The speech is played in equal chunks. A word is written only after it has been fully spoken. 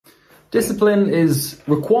Discipline is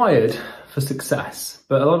required for success,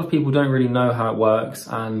 but a lot of people don't really know how it works,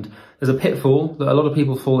 and there's a pitfall that a lot of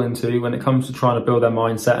people fall into when it comes to trying to build their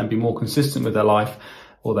mindset and be more consistent with their life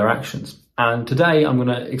or their actions. And today I'm going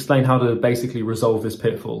to explain how to basically resolve this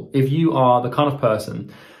pitfall. If you are the kind of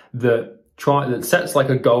person that sets like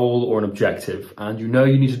a goal or an objective, and you know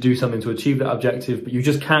you need to do something to achieve that objective, but you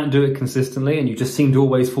just can't do it consistently, and you just seem to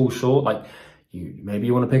always fall short, like maybe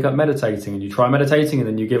you want to pick up meditating and you try meditating and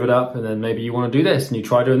then you give it up, and then maybe you want to do this and you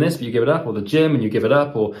try doing this but you give it up, or the gym and you give it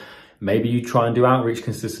up, or maybe you try and do outreach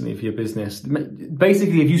consistently for your business.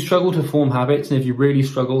 Basically, if you struggle to form habits and if you really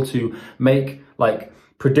struggle to make like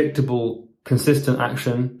predictable, consistent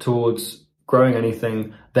action towards growing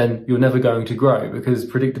anything, then you're never going to grow, because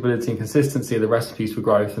predictability and consistency are the recipes for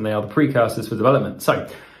growth and they are the precursors for development. So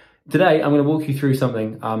today, I'm going to walk you through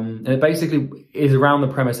something, and it basically is around the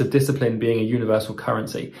premise of discipline being a universal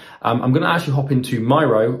currency. I'm going to actually hop into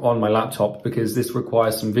Miro on my laptop because this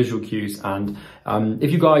requires some visual cues, and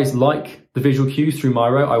if you guys like the visual cues through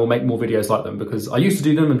Miro, I will make more videos like them, because I used to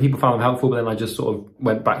do them and people found them helpful, but then I just sort of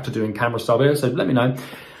went back to doing camera style videos, so let me know.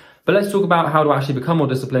 But let's talk about how to actually become more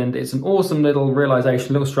disciplined. It's an awesome little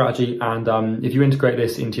realization, little strategy. And if you integrate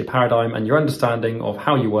this into your paradigm and your understanding of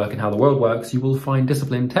how you work and how the world works, you will find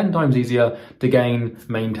discipline 10 times easier to gain,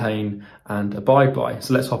 maintain, and abide by.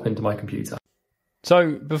 So let's hop into my computer.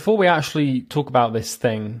 So before we actually talk about this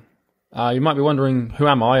thing, you might be wondering, who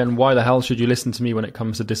am I and why the hell should you listen to me when it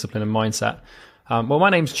comes to discipline and mindset? Well,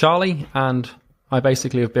 my name's Charlie, and I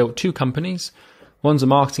basically have built two companies. One's a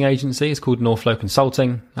marketing agency. It's called Northflow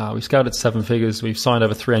Consulting. We've scaled it to 7 figures. We've signed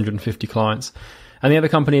over 350 clients. And the other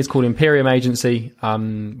company is called Imperium Agency.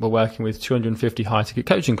 We're working with 250 high-ticket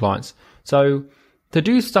coaching clients. So to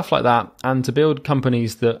do stuff like that and to build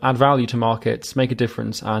companies that add value to markets, make a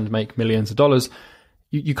difference, and make millions of dollars,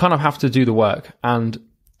 you kind of have to do the work. And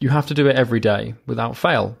you have to do it every day without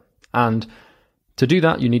fail. And to do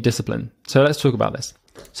that, you need discipline. So let's talk about this.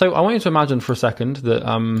 So I want you to imagine for a second that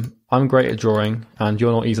I'm great at drawing and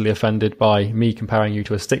you're not easily offended by me comparing you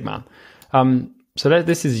to a stick man. So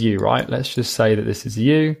this is you, right? Let's just say that this is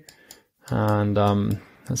you, and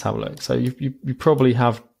let's have a look. So you probably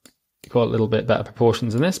have got a little bit better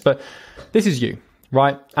proportions than this, but this is you,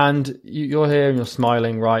 right? And you're here and you're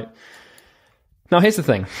smiling, right? Now here's the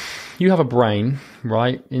thing. You have a brain,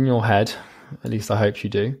 right, in your head, at least I hope you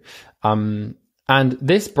do. And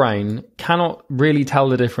this brain cannot really tell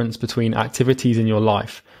the difference between activities in your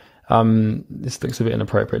life. This looks a bit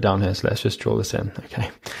inappropriate down here, so let's just draw this in. Okay.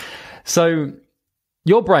 So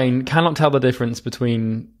your brain cannot tell the difference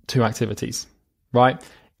between two activities, right?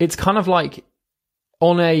 It's kind of like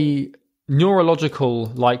on a neurological,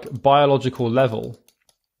 like biological level,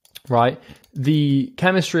 right? The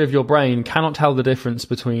chemistry of your brain cannot tell the difference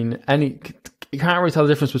between it can't really tell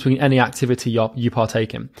the difference between any activity you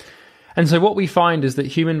partake in. And so what we find is that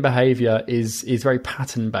human behavior is very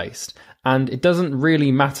pattern based, and it doesn't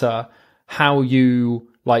really matter how you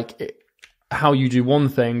do one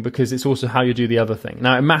thing, because it's also how you do the other thing.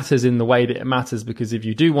 Now it matters in the way that it matters, because if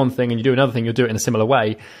you do one thing and you do another thing, you'll do it in a similar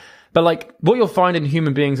way. But like what you'll find in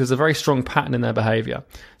human beings is a very strong pattern in their behavior.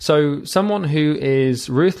 So someone who is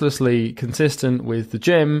ruthlessly consistent with the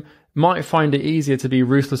gym might find it easier to be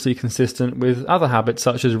ruthlessly consistent with other habits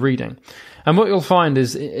such as reading. And what you'll find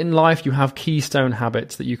is in life you have keystone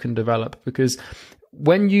habits that you can develop, because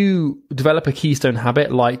when you develop a keystone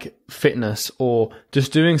habit like fitness or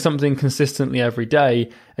just doing something consistently every day,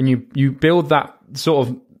 and you build that sort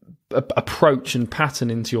of approach and pattern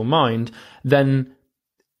into your mind, then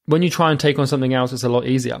when you try and take on something else, it's a lot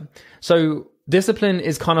easier. So discipline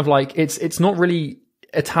is kind of like, it's not really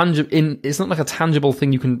it's not like a tangible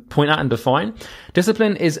thing you can point at and define.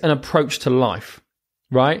 Discipline is an approach to life,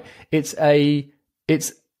 right? It's a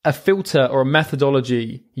filter or a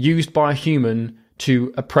methodology used by a human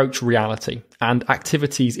to approach reality and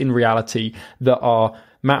activities in reality that are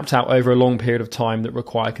mapped out over a long period of time that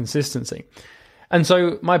require consistency. And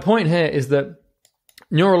so my point here is that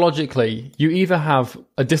neurologically, you either have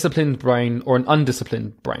a disciplined brain or an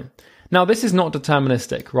undisciplined brain. Now, this is not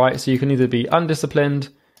deterministic, right? So you can either be undisciplined,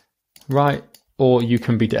 right? Or you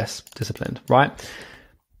can be disciplined, right?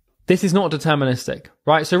 This is not deterministic,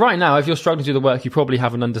 right? So right now, if you're struggling to do the work, you probably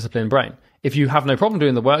have an undisciplined brain. If you have no problem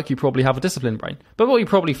doing the work, you probably have a disciplined brain. But what you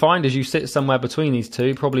probably find is you sit somewhere between these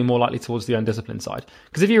two, probably more likely towards the undisciplined side.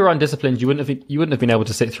 Because if you were undisciplined, you wouldn't have been able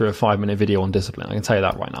to sit through a 5-minute video on discipline. I can tell you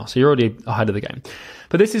that right now. So you're already ahead of the game.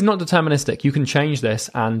 But this is not deterministic. You can change this,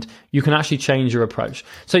 and you can actually change your approach.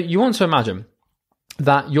 So you want to imagine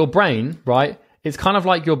that your brain, right? It's kind of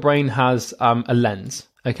like your brain has a lens,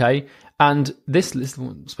 okay? And this is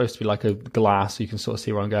supposed to be like a glass, so you can sort of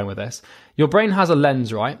see where I'm going with this. Your brain has a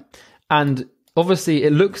lens, right? And obviously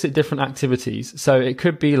it looks at different activities. So it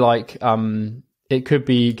could be like, it could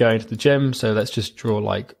be going to the gym. So let's just draw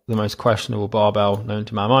like the most questionable barbell known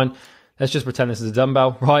to my mind. Let's just pretend this is a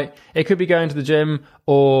dumbbell, right? It could be going to the gym,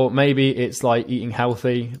 or maybe it's like eating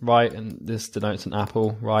healthy, right? And this denotes an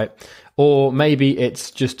apple, right? Or maybe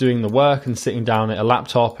it's just doing the work and sitting down at a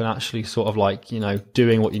laptop and actually sort of like, you know,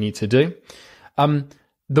 doing what you need to do.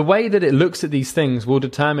 The way that it looks at these things will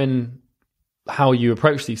determine how you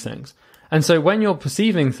approach these things. And so when you're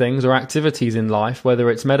perceiving things or activities in life,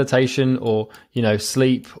 whether it's meditation or, you know,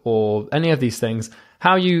 sleep or any of these things,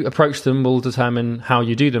 how you approach them will determine how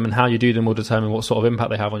you do them, and how you do them will determine what sort of impact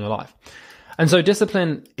they have on your life. And so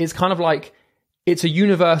discipline is kind of like, it's a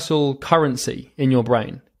universal currency in your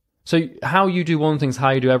brain. So how you do one thing is how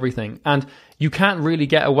you do everything. And you can't really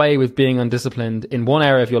get away with being undisciplined in one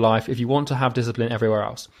area of your life if you want to have discipline everywhere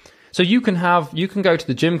else. So you can go to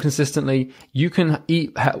the gym consistently, you can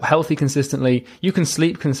eat healthy consistently, you can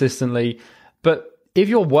sleep consistently, but if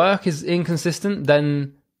your work is inconsistent,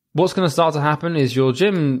 then what's going to start to happen is your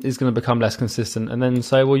gym is going to become less consistent, and then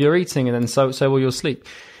so will your eating, and then so will your sleep.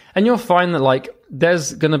 And you'll find that like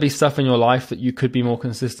there's going to be stuff in your life that you could be more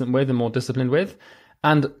consistent with and more disciplined with.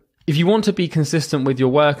 And if you want to be consistent with your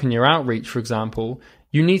work and your outreach, for example,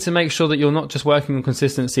 you need to make sure that you're not just working on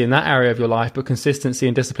consistency in that area of your life, but consistency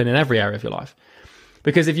and discipline in every area of your life.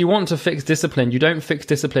 Because if you want to fix discipline, you don't fix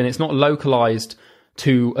discipline. It's not localized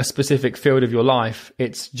to a specific field of your life.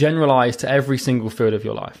 It's generalized to every single field of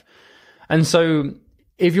your life. And so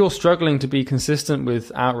if you're struggling to be consistent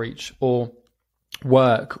with outreach or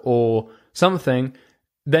work or something,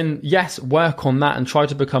 then yes, work on that and try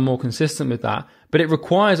to become more consistent with that. But it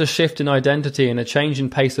requires a shift in identity and a change in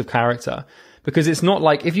pace of character. Because it's not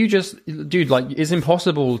like, if you just, dude, like it's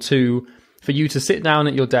impossible for you to sit down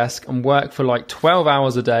at your desk and work for like 12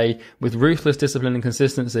 hours a day with ruthless discipline and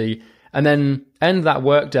consistency, and then end that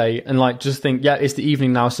work day and like just think, yeah, it's the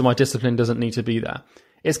evening now, so my discipline doesn't need to be there.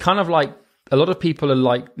 It's kind of like a lot of people are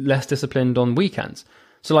like less disciplined on weekends.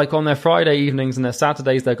 So like on their Friday evenings and their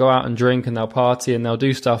Saturdays, they'll go out and drink and they'll party and they'll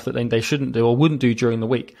do stuff that they shouldn't do or wouldn't do during the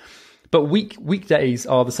week. But weekdays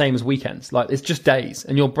are the same as weekends. Like it's just days,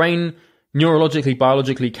 and your brain neurologically,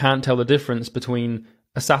 biologically can't tell the difference between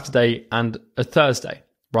a Saturday and a Thursday,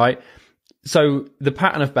 right? So the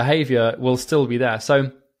pattern of behavior will still be there.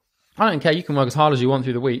 So I don't care. You can work as hard as you want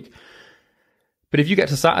through the week. But if you get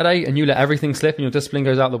to Saturday and you let everything slip and your discipline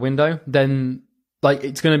goes out the window, then like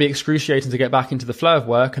it's going to be excruciating to get back into the flow of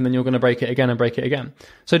work, and then you're going to break it again and break it again.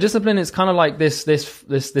 So discipline is kind of like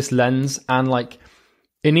this lens, and like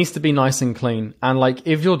it needs to be nice and clean. And like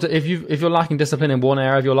if you're lacking discipline in one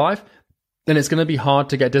area of your life, then it's going to be hard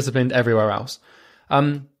to get disciplined everywhere else.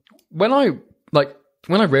 When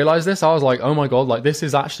I realized this, I was like, oh my God, like this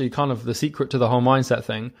is actually kind of the secret to the whole mindset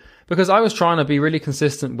thing, because I was trying to be really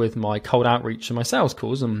consistent with my cold outreach and my sales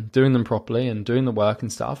calls and doing them properly and doing the work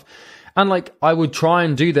and stuff. And like, I would try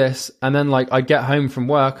and do this, and then like I'd get home from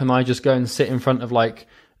work and I just go and sit in front of like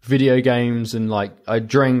video games, and like I'd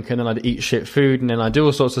drink, and then I'd eat shit food, and then I'd do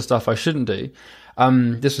all sorts of stuff I shouldn't do.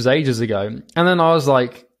 This was ages ago. And then I was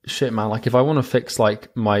like, shit, man, like if I want to fix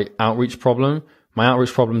like my outreach problem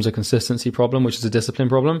is a consistency problem, which is a discipline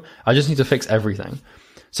problem. I just need to fix everything.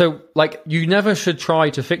 So like you never should try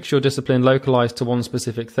to fix your discipline localized to one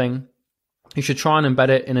specific thing. You should try and embed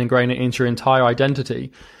it and ingrain it into your entire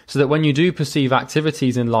identity, so that when you do perceive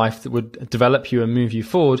activities in life that would develop you and move you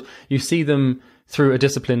forward, you see them through a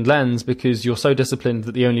disciplined lens, because you're so disciplined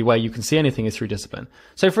that the only way you can see anything is through discipline.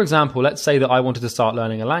 So for example, let's say that I wanted to start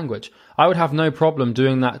learning a language. I would have no problem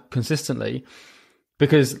doing that consistently,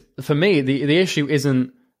 because for me, the issue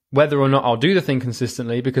isn't whether or not I'll do the thing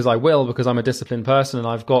consistently, because I will, because I'm a disciplined person, and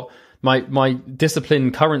I've got my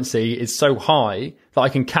discipline currency is so high that I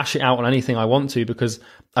can cash it out on anything I want to, because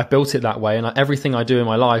I built it that way, and everything I do in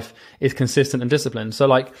my life is consistent and disciplined. So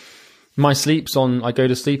like my I go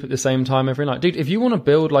to sleep at the same time every night. Dude, if you want to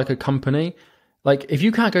build like a company, like if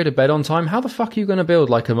you can't go to bed on time, how the fuck are you going to build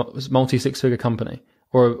like a multi six-figure company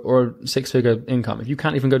or a six-figure income if you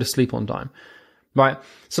can't even go to sleep on time? Right.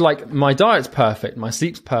 So like my diet's perfect. My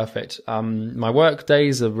sleep's perfect. My work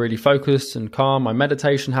days are really focused and calm. My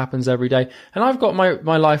meditation happens every day, and I've got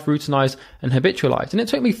my life routinized and habitualized. And it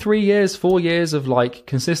took me 4 years of like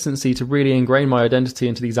consistency to really ingrain my identity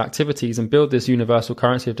into these activities and build this universal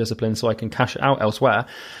currency of discipline so I can cash it out elsewhere.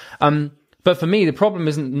 But for me, the problem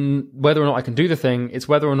isn't whether or not I can do the thing. It's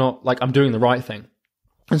whether or not like I'm doing the right thing.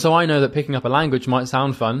 And so I know that picking up a language might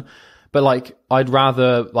sound fun, But like, I'd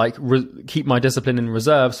rather like keep my discipline in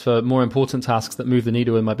reserves for more important tasks that move the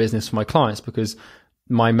needle in my business for my clients, because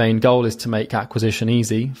my main goal is to make acquisition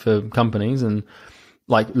easy for companies. And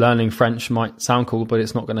like, learning French might sound cool, but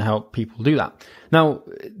it's not going to help people do that. Now,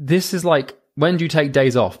 this is like, when do you take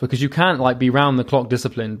days off? Because you can't like be round the clock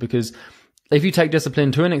disciplined, because if you take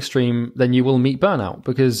discipline to an extreme, then you will meet burnout,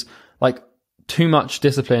 because like, too much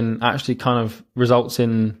discipline actually kind of results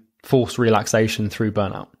in forced relaxation through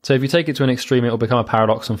burnout. So if you take it to an extreme, it will become a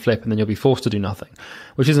paradox and flip, and then you'll be forced to do nothing,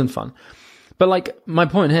 which isn't fun. But like, my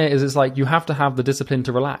point here is, it's like, you have to have the discipline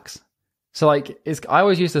to relax. So like, I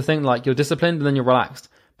always used to think like, you're disciplined and then you're relaxed.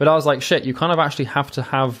 But I was like, shit, you kind of actually have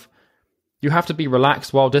to be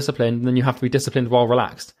relaxed while disciplined, and then you have to be disciplined while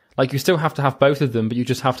relaxed. Like, you still have to have both of them, but you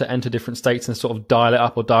just have to enter different states and sort of dial it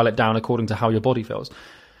up or dial it down according to how your body feels.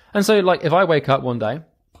 And so like, if I wake up one day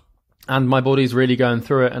and my body's really going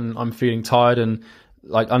through it, and I'm feeling tired and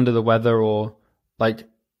like under the weather, or like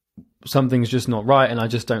something's just not right and I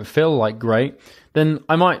just don't feel like great, then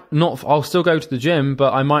I'll still go to the gym,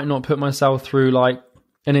 but I might not put myself through like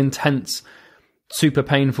an intense, super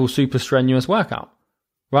painful, super strenuous workout,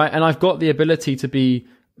 right? And I've got the ability to be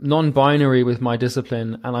non-binary with my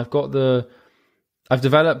discipline, and I've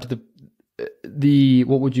developed the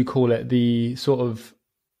what would you call it? The sort of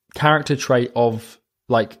character trait of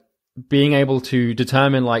like being able to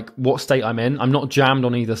determine like what state I'm in. I'm not jammed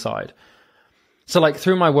on either side. So like,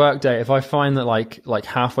 through my work day, if I find that like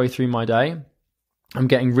halfway through my day, I'm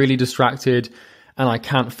getting really distracted and I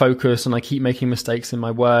can't focus and I keep making mistakes in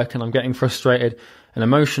my work and I'm getting frustrated and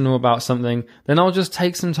emotional about something, then I'll just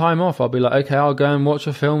take some time off. I'll be like, okay, I'll go and watch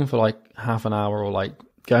a film for like half an hour, or like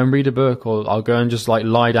go and read a book, or I'll go and just like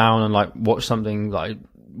lie down and like watch something that I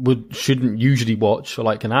shouldn't usually watch for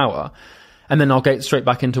like an hour. And then I'll get straight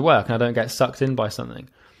back into work and I don't get sucked in by something.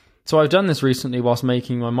 So I've done this recently whilst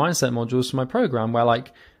making my mindset modules for my program, where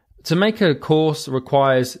like, to make a course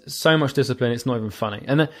requires so much discipline, it's not even funny.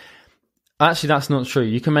 And actually, that's not true.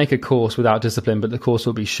 You can make a course without discipline, but the course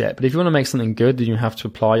will be shit. But if you want to make something good, then you have to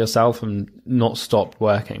apply yourself and not stop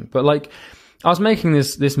working. But like, I was making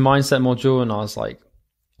this mindset module, and I was like,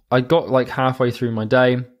 I got like halfway through my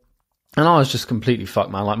day, and I was just completely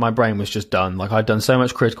fucked, man. Like, my brain was just done. Like, I'd done so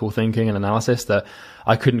much critical thinking and analysis that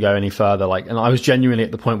I couldn't go any further. Like, and I was genuinely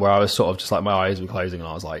at the point where I was sort of just like, my eyes were closing, and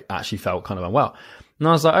I was like, actually felt kind of unwell. And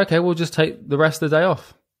I was like, okay, we'll just take the rest of the day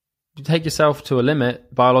off. You take yourself to a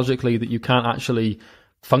limit biologically that you can't actually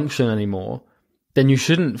function anymore, then you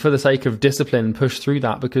shouldn't, for the sake of discipline, push through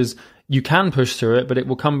that, because you can push through it, but it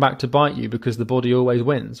will come back to bite you, because the body always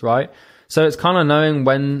wins, right? So it's kind of knowing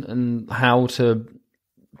when and how to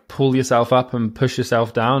pull yourself up and push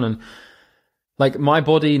yourself down. And like, my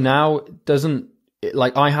body now doesn't,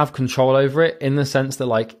 like, I have control over it, in the sense that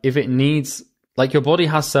like, if it needs, like, your body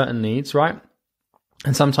has certain needs, right?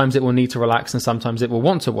 And sometimes it will need to relax, and sometimes it will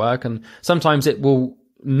want to work, and sometimes it will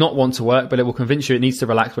not want to work, but it will convince you it needs to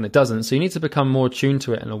relax when it doesn't. So you need to become more attuned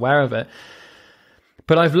to it and aware of it.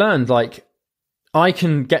 But I've learned, like, I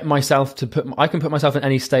can put myself in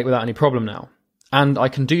any state without any problem now. And I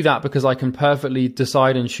can do that because I can perfectly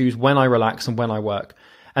decide and choose when I relax and when I work.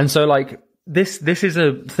 And so like, this is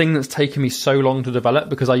a thing that's taken me so long to develop,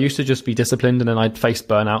 because I used to just be disciplined, and then I'd face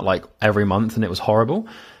burnout like every month, and it was horrible.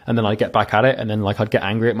 And then I'd get back at it, and then like, I'd get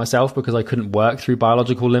angry at myself because I couldn't work through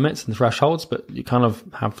biological limits and thresholds. But you kind of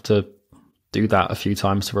have to do that a few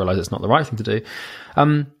times to realize it's not the right thing to do.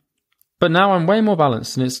 But now I'm way more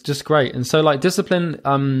balanced, and it's just great. And so like, discipline,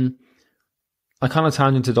 I kind of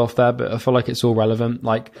tangented off there, but I feel like it's all relevant.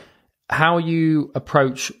 Like, how you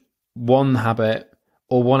approach one habit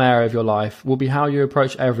or one area of your life will be how you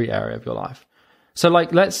approach every area of your life. So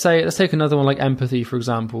like, let's take another one, like empathy, for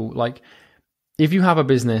example. Like, if you have a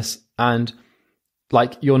business and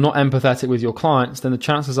like, you're not empathetic with your clients, then the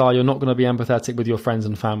chances are you're not going to be empathetic with your friends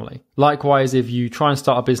and family. Likewise, if you try and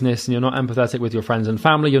start a business and you're not empathetic with your friends and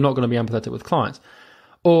family, you're not going to be empathetic with clients.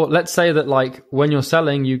 Or let's say that like, when you're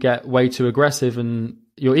selling, you get way too aggressive and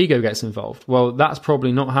your ego gets involved. Well, that's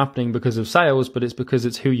probably not happening because of sales, but it's because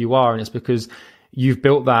it's who you are, and it's because you've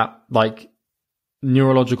built that like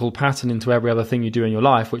neurological pattern into every other thing you do in your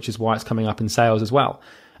life, which is why it's coming up in sales as well.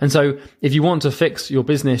 And so if you want to fix your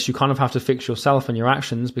business, you kind of have to fix yourself and your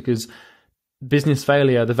actions, because business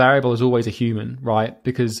failure, the variable is always a human, right?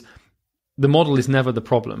 Because the model is never the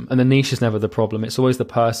problem, and the niche is never the problem. It's always the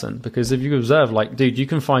person. Because if you observe, like, dude, you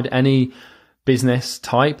can find any business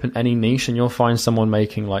type and any niche, and you'll find someone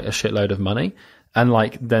making like a shitload of money, and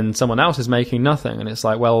like, then someone else is making nothing. And it's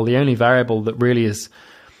like, well, the only variable that really is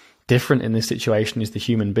different in this situation is the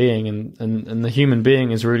human being, and the human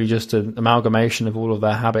being is really just an amalgamation of all of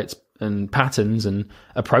their habits and patterns and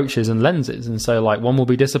approaches and lenses. And so like one will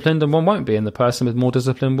be disciplined and one won't be, and the person with more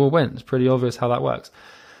discipline will win. It's pretty obvious how that works.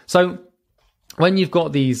 So when you've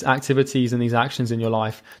got these activities and these actions in your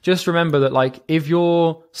life, just remember that like if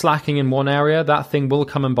you're slacking in one area, that thing will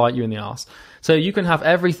come and bite you in the ass. So you can have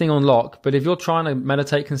everything on lock, but if you're trying to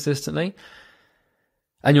meditate consistently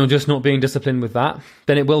and you're just not being disciplined with that,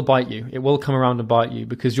 then it will bite you. It will come around and bite you,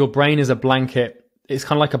 because your brain is a blanket. It's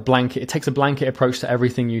kind of like a blanket. It takes a blanket approach to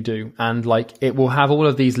everything you do. And like it will have all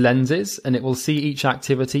of these lenses, and it will see each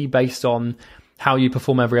activity based on how you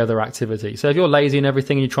perform every other activity. So if you're lazy in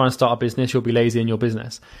everything and you try and start a business, you'll be lazy in your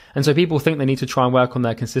business. And so people think they need to try and work on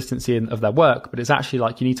their consistency of their work, but it's actually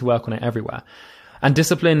like you need to work on it everywhere. And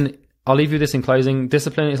discipline, I'll leave you this in closing.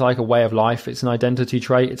 Discipline is like a way of life. It's an identity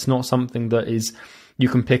trait. It's not something that is you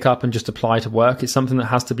can pick up and just apply to work. It's something that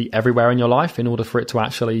has to be everywhere in your life in order for it to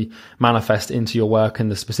actually manifest into your work in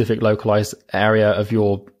the specific localized area of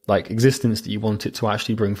your like existence that you want it to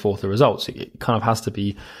actually bring forth the results. It kind of has to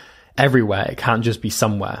be everywhere. It can't just be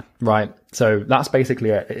somewhere, right? So that's basically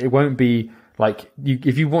it. It won't be like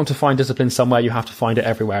if you want to find discipline somewhere, you have to find it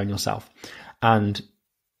everywhere in yourself. And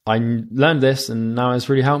I learned this, and now it's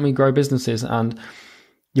really helped me grow businesses. And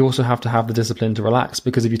you also have to have the discipline to relax,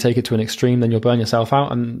 because if you take it to an extreme, then you'll burn yourself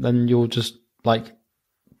out, and then you'll just like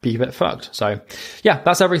be a bit fucked. So yeah,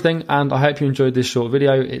 that's everything. And I hope you enjoyed this short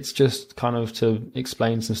video. It's just kind of to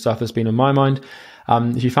explain some stuff that's been on my mind.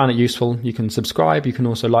 If you found it useful, you can subscribe. You can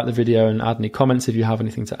also like the video and add any comments if you have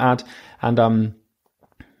anything to add. And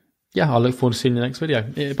yeah, I'll look forward to seeing you in the next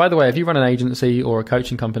video. By the way, if you run an agency or a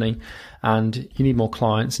coaching company and you need more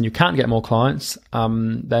clients and you can't get more clients,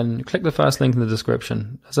 then click the first link in the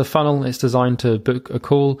description. There's a funnel. It's designed to book a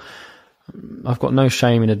call. I've got no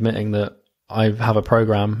shame in admitting that I have a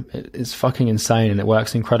program. It's fucking insane and it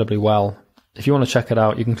works incredibly well. If you want to check it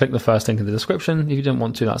out, you can click the first link in the description. If you don't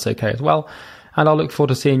want to, that's okay as well. And I'll look forward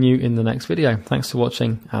to seeing you in the next video. Thanks for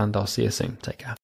watching, and I'll see you soon. Take care.